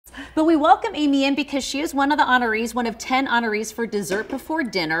But we welcome Amy in because she is one of the honorees, one of 10 honorees for Dessert Before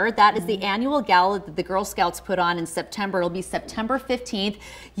Dinner. That is the annual gala that the Girl Scouts put on in September. It'll be September 15th.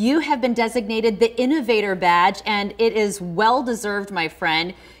 You have been designated the Innovator Badge, and it is well deserved, my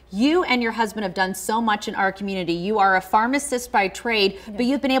friend. You and your husband have done so much in our community. You are a pharmacist by trade, but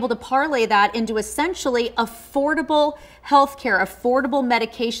you've been able to parlay that into essentially affordable healthcare, affordable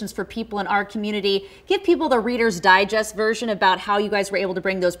medications for people in our community. Give people the Reader's Digest version about how you guys were able to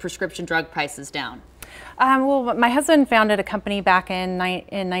bring those prescription drug prices down. Well, my husband founded a company back in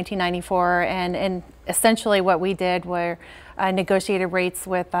 1994, and essentially what we did were negotiated rates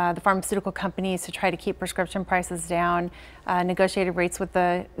with the pharmaceutical companies to try to keep prescription prices down, negotiated rates with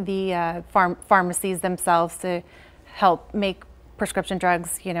the pharmacies themselves to help make prescription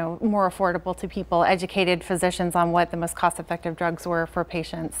drugs, more affordable to people, educated physicians on what the most cost-effective drugs were for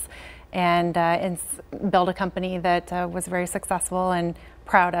patients, and build a company that was very successful and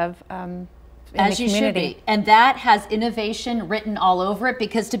proud of. As you should be. And that has innovation written all over it,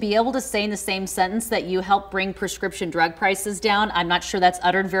 because to be able to say in the same sentence that you help bring prescription drug prices down, I'm not sure that's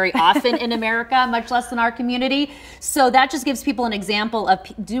uttered very often in America, much less in our community. So that just gives people an example of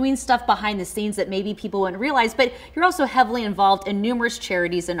doing stuff behind the scenes that maybe people wouldn't realize. But you're also heavily involved in numerous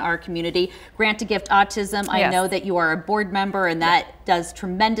charities in our community. Grant to Gift Autism, I know that you are a board member, and that does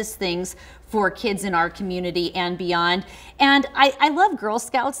tremendous things for kids in our community and beyond. And I love Girl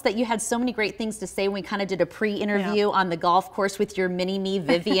Scouts that you had so many great things to say when we kind of did a pre-interview on the golf course with your mini-me,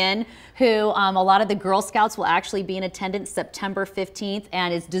 Vivian, who a lot of the Girl Scouts will actually be in attendance September 15th,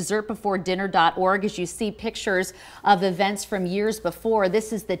 and it's dessertbeforedinner.org. As you see pictures of events from years before,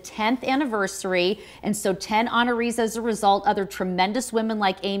 this is the 10th anniversary, and so 10 honorees as a result, other tremendous women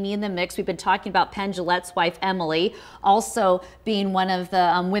like Amy in the mix. We've been talking about Penn Jillette's wife, Emily, also being one of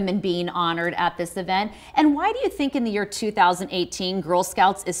the women being honored at this event. And why do you think in the year 2018 Girl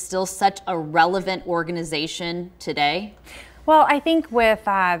Scouts is still such a relevant organization today? Well, I think with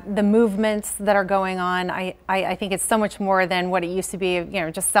the movements that are going on, I think it's so much more than what it used to be,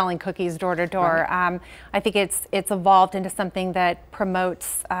 just selling cookies door to door. Right. I think it's evolved into something that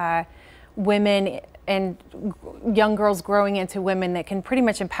promotes women and young girls growing into women that can pretty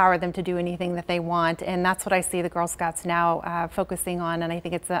much empower them to do anything that they want. And that's what I see the Girl Scouts now focusing on. And I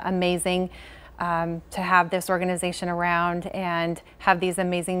think it's amazing to have this organization around and have these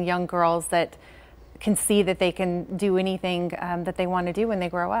amazing young girls that can see that they can do anything that they want to do when they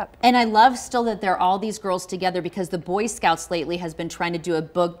grow up. And I love still that there are all these girls together, because the Boy Scouts lately has been trying to do a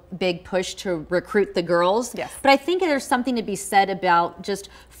big push to recruit the girls. Yes. But I think there's something to be said about just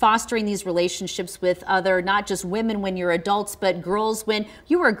fostering these relationships with other, not just women when you're adults, but girls when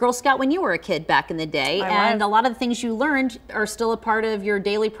you were a Girl Scout when you were a kid back in the day. And a lot of the things you learned are still a part of your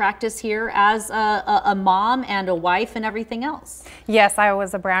daily practice here as a mom and a wife and everything else. Yes, I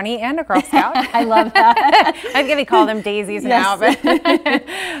was a brownie and a Girl Scout. I love that. I'm going to call them daisies now, but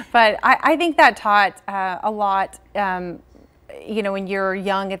I think that taught a lot, when you're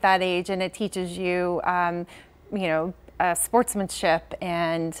young at that age, and it teaches you, sportsmanship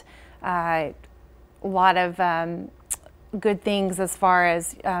and a lot of good things as far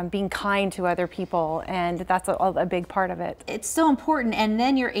as being kind to other people, and that's a big part of it. It's so important, and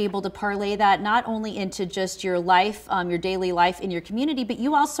then you're able to parlay that not only into just your life, your daily life in your community, but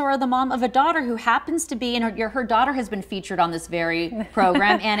you also are the mom of a daughter who happens to be, and her daughter has been featured on this very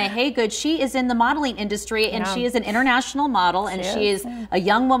program, Anna Haygood. She is in the modeling industry, and she is an international model, and she is a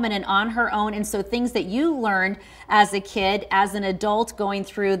young woman and on her own, and so things that you learned as a kid, as an adult, going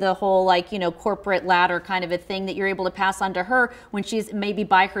through the whole corporate ladder kind of a thing, that you're able to pass on to her when she's maybe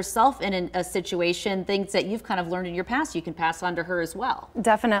by herself in a situation, things that you've kind of learned in your past, you can pass on to her as well.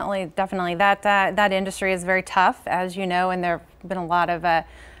 Definitely. That industry is very tough, as you know, and there have been a lot of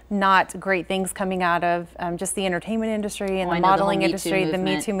not great things coming out of just the entertainment industry and the modeling industry. The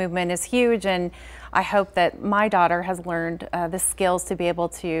Me Too movement is huge, and I hope that my daughter has learned the skills to be able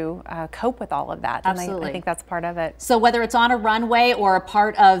to cope with all of that. Absolutely. And I think that's part of it. So whether it's on a runway or a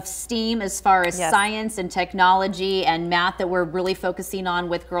part of STEAM as far as science and technology and math that we're really focusing on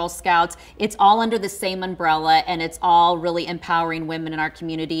with Girl Scouts, it's all under the same umbrella, and it's all really empowering women in our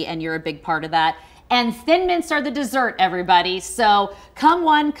community, and you're a big part of that. And Thin Mints are the dessert, everybody. So come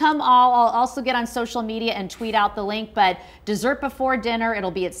one, come all. I'll also get on social media and tweet out the link, but Dessert Before Dinner, it'll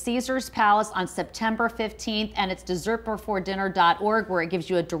be at Caesar's Palace on September 15th, and it's dessertbeforedinner.org, where it gives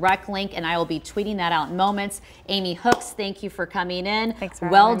you a direct link, and I will be tweeting that out in moments. Amy Hooks, thank you for coming in. Thanks for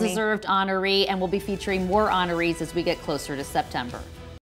having me. Well-deserved honoree, and we'll be featuring more honorees as we get closer to September.